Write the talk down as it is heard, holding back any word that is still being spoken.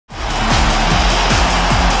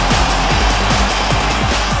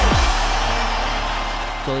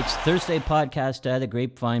It's Thursday podcast, the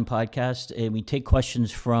Grapevine podcast, and we take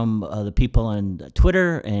questions from the people on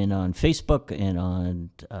Twitter and on Facebook and on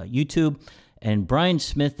YouTube. And Brian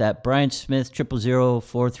Smith at Brian Smith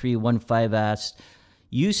 0004315 asked,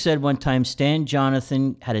 "You said one time Stan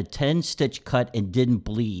Jonathan had a 10-stitch cut and didn't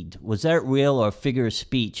bleed. Was that real or figure of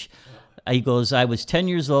speech?" He goes, "I was 10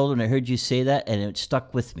 years old when I heard you say that, and it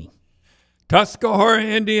stuck with me." Tuscarora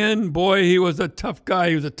Indian, boy, he was a tough guy.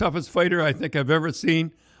 He was the toughest fighter I think I've ever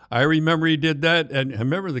seen. I remember he did that, and I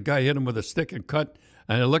remember the guy hit him with a stick and cut,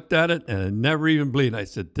 and I looked at it, and it never even bleed. I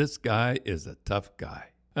said, this guy is a tough guy.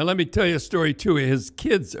 And let me tell you a story, too. His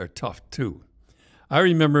kids are tough, too. I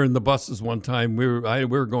remember in the buses one time, we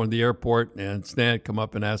were going to the airport, and Stan come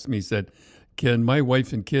up and asked me, he said, "Can my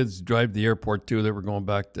wife and kids drive to the airport, too?" They were going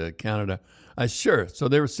back to Canada. I said, "Sure." So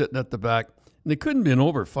they were sitting at the back. And they couldn't have been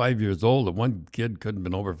over 5 years old. The one kid couldn't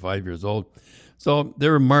have been over 5 years old. So they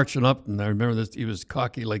were marching up, and I remember this. He was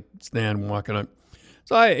cocky like Stan walking up.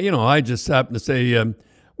 So I just happened to say,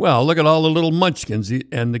 "Well, look at all the little munchkins."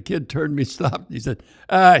 And the kid turned to me, stopped. He said,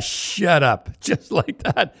 "Shut up," just like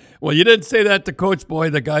that. Well, you didn't say that to Coach Boy.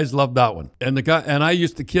 The guys loved that one. And I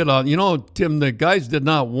used to kid on. Tim, the guys did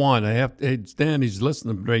not want. Stan, he's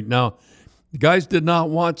listening right now. The guys did not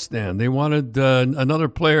want Stan. They wanted another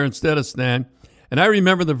player instead of Stan. And I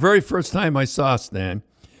remember the very first time I saw Stan,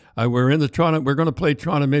 we're going to play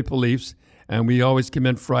Toronto Maple Leafs, and we always come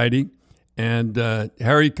in Friday. And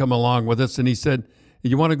Harry come along with us, and he said,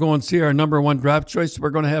 "You want to go and see our number one draft choice? We're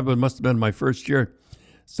going to have it." Must have been my first year.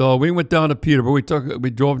 So we went down to Peterborough. We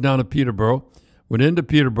drove down to Peterborough, went into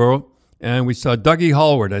Peterborough, and we saw Dougie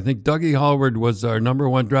Hallward. I think Dougie Hallward was our number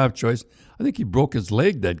one draft choice. I think he broke his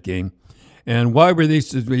leg that game. And why were they?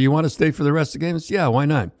 Said, "You want to stay for the rest of the game?" I said, "Yeah, why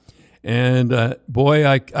not?" And boy,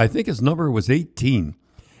 I think his number was 18.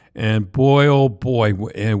 And boy, oh boy,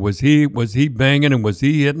 and was he banging and was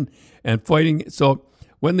he hitting and fighting? So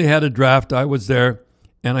when they had a draft, I was there,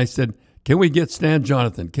 and I said, "Can we get Stan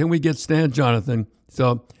Jonathan? Can we get Stan Jonathan?"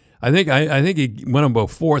 So I think he went about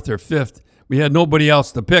fourth or fifth. We had nobody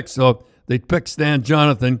else to pick, so they picked Stan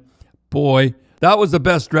Jonathan. Boy, that was the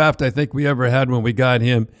best draft I think we ever had when we got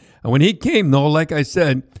him. And when he came, though, like I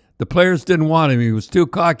said, the players didn't want him. He was too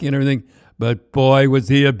cocky and everything. But, boy, was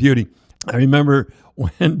he a beauty. I remember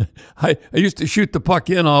when I used to shoot the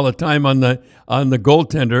puck in all the time on the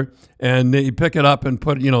goaltender, and they pick it up and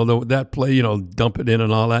put, that play, dump it in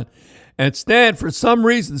and all that. And Stan, for some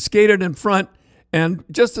reason, skated in front. And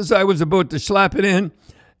just as I was about to slap it in,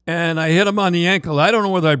 and I hit him on the ankle. I don't know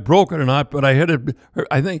whether I broke it or not, but I hit it.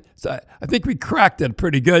 I think we cracked it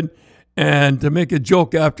pretty good. And to make a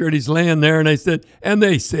joke after it, he's laying there, and I said, "And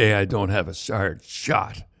they say I don't have a hard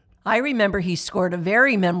shot." I remember he scored a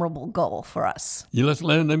very memorable goal for us.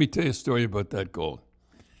 Let me tell you a story about that goal.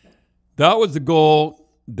 That was the goal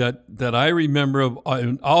that I remember.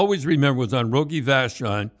 I always remember was on Rogie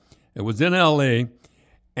Vachon. It was in L.A.,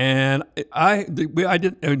 and I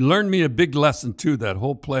learned me a big lesson too. That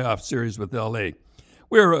whole playoff series with L.A.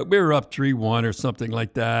 We were up 3-1 or something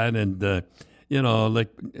like that, and. Like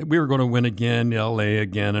we were going to win again, L.A.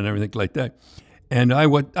 again, and everything like that. And I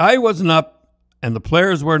wasn't up, and the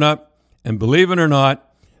players weren't up. And believe it or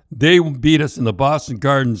not, they beat us in the Boston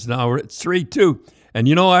Gardens. Now it's 3-2. And,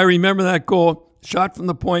 I remember that goal, shot from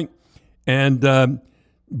the point, and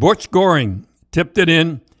Butch Goring tipped it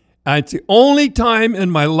in. And it's the only time in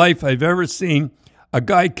my life I've ever seen a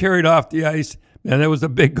guy carried off the ice, and it was a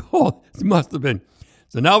big goal. It must have been.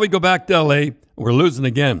 So now we go back to L.A., and we're losing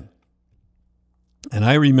again. And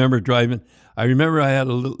I remember driving. I had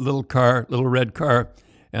a little red car,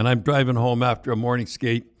 and I'm driving home after a morning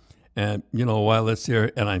skate. And, while it's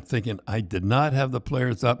here, and I'm thinking, I did not have the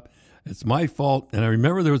players up. It's my fault. And I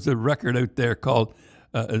remember there was a record out there called,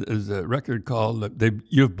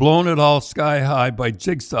 "You've Blown It All Sky High" by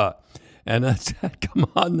Jigsaw. And that come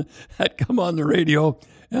on the radio.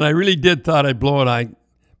 And I really did thought I'd blow it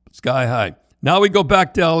sky high. Now we go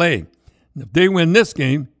back to L.A. If they win this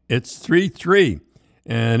game, it's 3-3.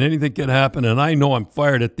 And anything can happen, and I know I'm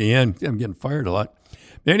fired at the end. I'm getting fired a lot.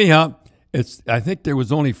 But anyhow, I think there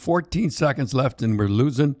was only 14 seconds left, and we're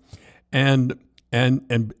losing. And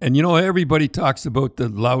everybody talks about the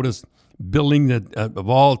loudest building of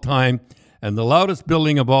all time, and the loudest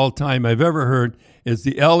building of all time I've ever heard is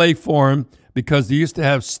the L.A. Forum, because they used to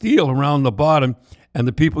have steel around the bottom, and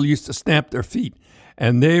the people used to stamp their feet.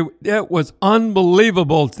 And it was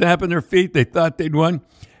unbelievable, stamping their feet. They thought they'd won.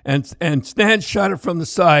 And Stan shot it from the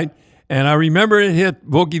side, and I remember it hit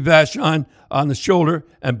Rogie Vachon on the shoulder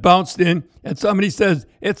and bounced in, and somebody says,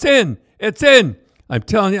 "It's in, it's in." I'm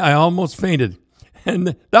telling you, I almost fainted.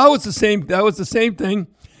 And that was the same thing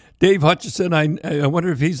Dave Hutchison, I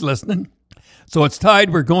wonder if he's listening. So it's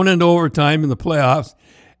tied. We're going into overtime in the playoffs,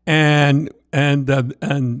 and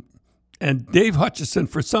Dave Hutchison,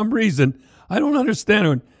 for some reason, I don't understand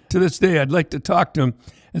it. To this day, I'd like to talk to him.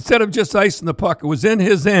 Instead of just icing the puck, it was in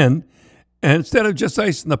his end, and instead of just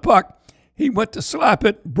icing the puck, he went to slap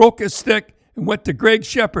it, broke his stick, and went to Greg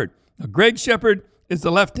Shepard. Now, Greg Shepard is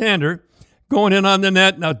the left-hander going in on the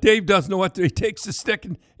net. Now, Dave doesn't know what to do. He takes the stick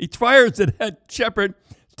and he fires it at Shepard,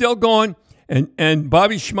 still going. And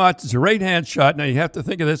Bobby Schmutz is a right-hand shot. Now, you have to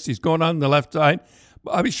think of this. He's going on the left side.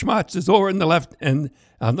 Bobby Schmutz is over in the left and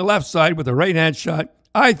on the left side with a right-hand shot.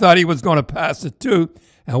 I thought he was going to pass it too.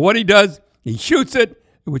 And what he does, he shoots it.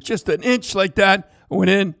 It was just an inch like that. Went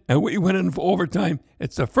in, and we went in for overtime.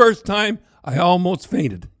 It's the first time I almost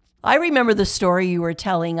fainted. I remember the story you were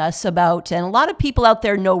telling us about, and a lot of people out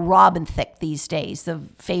there know Robin Thicke these days, the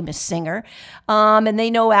famous singer, and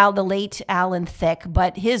they know the late Alan Thicke,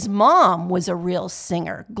 but his mom was a real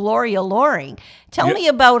singer, Gloria Loring. Tell me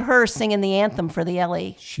about her singing the anthem for the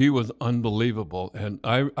LA. She was unbelievable, and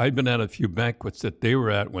I've been at a few banquets that they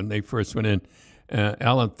were at when they first went in,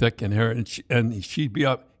 Alan Thicke and her, and he'd be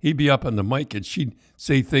up on the mic, and she'd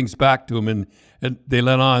say things back to him, and they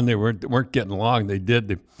let on. They weren't getting along. They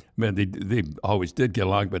did. They always did get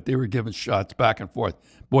along, but they were giving shots back and forth.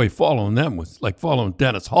 Boy, following them was like following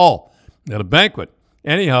Dennis Hall at a banquet.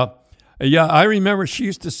 Anyhow, yeah, I remember she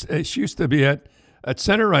used to be at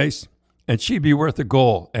center ice, and she'd be worth a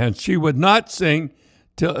goal, and she would not sing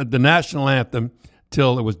till the national anthem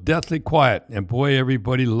till it was deathly quiet. And boy,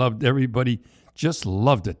 everybody just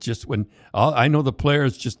loved it. Just when I know the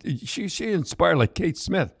players, she inspired like Kate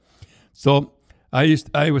Smith. So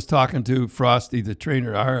I was talking to Frosty, the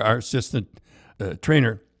trainer, our assistant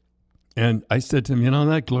trainer, and I said to him,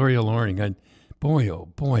 that Gloria Loring, boy, oh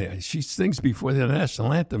boy, she sings before the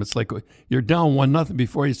national anthem. It's like you're down 1-0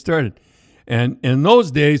 before you started. And in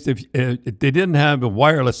those days, if they didn't have a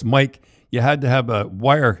wireless mic, you had to have a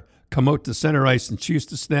wire come out to center ice, and she used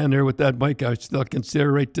to stand there with that mic. I still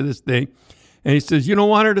consider right to this day. And he says, "You don't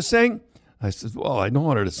want her to sing?" I says, "Well, I don't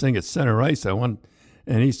want her to sing at center ice. And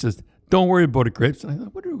he says, "Don't worry about it, Grapes." I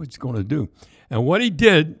thought, what are we going to do? And what he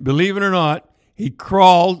did, believe it or not, he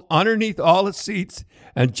crawled underneath all the seats,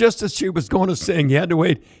 and just as she was going to sing, he had to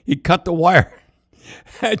wait. He cut the wire,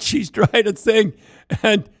 and she's trying to sing,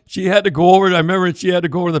 and she had to go over. I remember she had to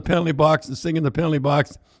go over to the penalty box and sing in the penalty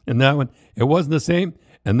box. And that one, it wasn't the same.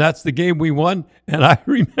 And that's the game we won. And I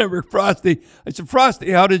remember Frosty. I said,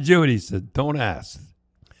 "Frosty, how did you do it?" He said, "Don't ask."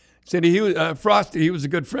 Cindy, Frosty, he was a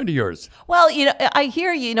good friend of yours. Well, I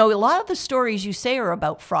hear a lot of the stories you say are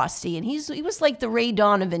about Frosty, and he was like the Ray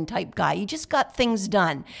Donovan type guy. He just got things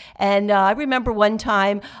done. And I remember one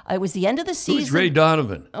time, it was the end of the season. Who's Ray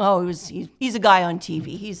Donovan? Oh, he's a guy on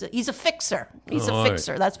TV. He's a fixer. He's a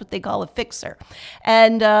fixer. Right. That's what they call a fixer.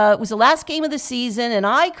 And it was the last game of the season, and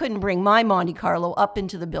I couldn't bring my Monte Carlo up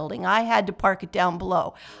into the building. I had to park it down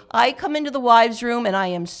below. I come into the wives' room, and I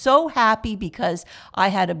am so happy because I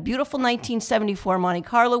had a beautiful 1974 Monte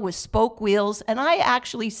Carlo with spoke wheels, and I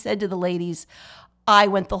actually said to the ladies, I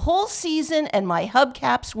went the whole season and my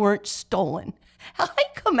hubcaps weren't stolen. I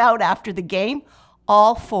come out after the game,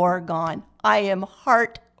 all 4 gone. I am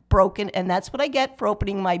heartbroken, and that's what I get for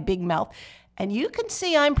opening my big mouth. And you can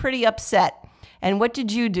see I'm pretty upset. And what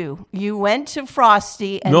did you do? You went to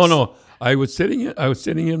Frosty. And No. I was sitting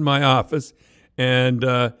in my office, and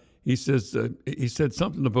he said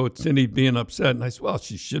something about Cindy being upset, and I said, "Well,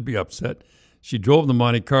 she should be upset. She drove the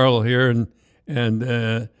Monte Carlo here, and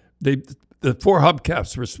the 4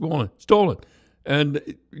 hubcaps were stolen,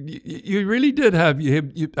 and you really did have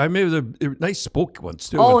I made the nice spoke ones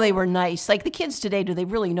too." Oh, they were nice. Like the kids today, do they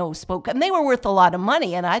really know spoke? And they were worth a lot of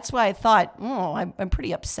money, and that's why I thought, I'm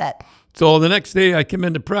pretty upset. So the next day, I come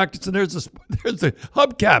into practice, and there's the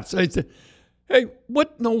hubcaps. I said, "Hey,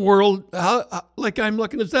 what in the world?" Like I'm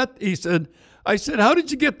looking at that. I said, "How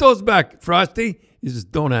did you get those back, Frosty?" He says,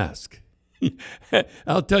 "Don't ask."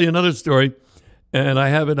 I'll tell you another story, and I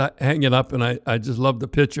have it hanging up, and I just love the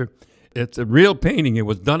picture. It's a real painting. It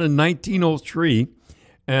was done in 1903,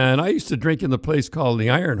 and I used to drink in the place called the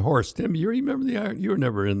Iron Horse. Tim, you remember the Iron? You were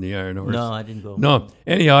never in the Iron Horse. No, I didn't go. No.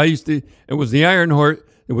 Anyhow, it was the Iron Horse.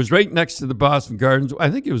 It was right next to the Boston Gardens. I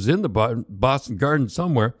think it was in the Boston Gardens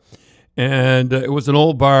somewhere. And it was an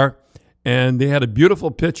old bar, and they had a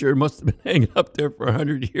beautiful picture. It must have been hanging up there for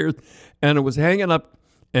 100 years. And it was hanging up,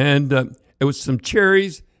 and it was some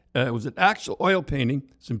cherries. It was an actual oil painting,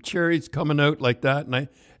 some cherries coming out like that.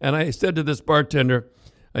 And I said to this bartender,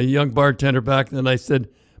 a young bartender back then, I said,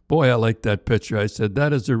 boy, I like that picture. I said,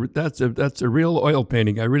 that's a real oil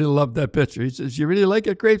painting. I really love that picture. He says, you really like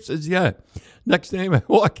it, Grape? Says, yeah. Next time I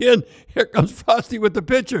walk in, here comes Frosty with the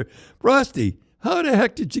picture. Frosty, how the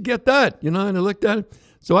heck did you get that? And I looked at it.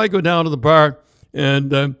 So I go down to the bar,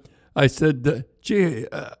 and I said, gee,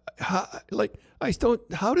 how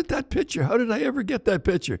did that picture? How did I ever get that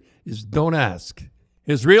picture? He says, don't ask.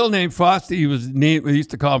 His real name, Frosty, we used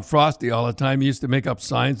to call him Frosty all the time. He used to make up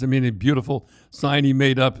signs. I mean, a beautiful sign he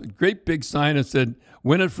made up, a great big sign that said,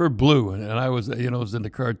 win it for blue. And I was, was in the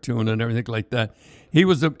cartoon and everything like that. He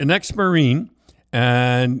was an ex-Marine.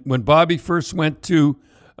 And when Bobby first went to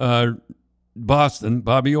Boston,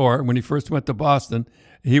 Bobby Orr, when he first went to Boston,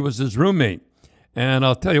 he was his roommate. And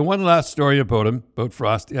I'll tell you one last story about him, about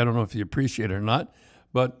Frosty. I don't know if you appreciate it or not.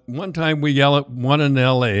 But one time we won in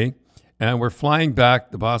L.A., and we're flying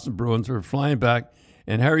back, the Boston Bruins were flying back,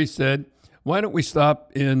 and Harry said, why don't we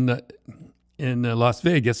stop in Las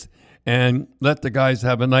Vegas and let the guys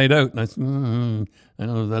have a night out? And I said, I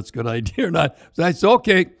don't know if that's a good idea or not. So I said,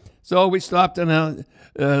 okay. So we stopped in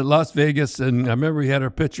Las Vegas, and I remember we had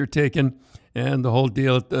our picture taken and the whole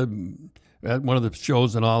deal at one of the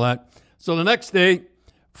shows and all that. So the next day,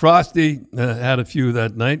 Frosty had a few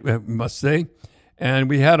that night, we must say. And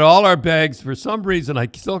we had all our bags. For some reason, I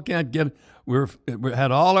still can't get it. We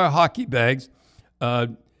had all our hockey bags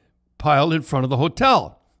piled in front of the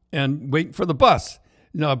hotel and waiting for the bus.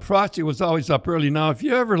 Frosty was always up early. Now, if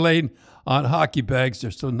you ever laid on hockey bags,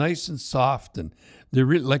 they're so nice and soft, and they're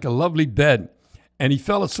really like a lovely bed. And he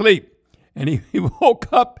fell asleep. And he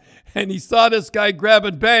woke up, and he saw this guy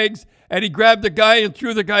grabbing bags, and he grabbed the guy and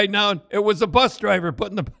threw the guy down. It was a bus driver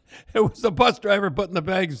putting the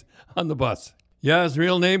bags on the bus. Yeah, his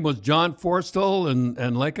real name was John Forristall,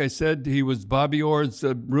 and like I said, he was Bobby Orr's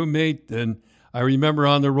roommate, and I remember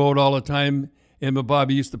on the road all the time, him and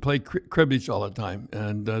Bobby used to play cribbage all the time,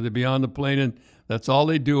 and they'd be on the plane, and that's all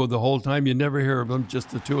they do the whole time. You never hear of them, just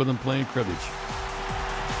the two of them playing cribbage.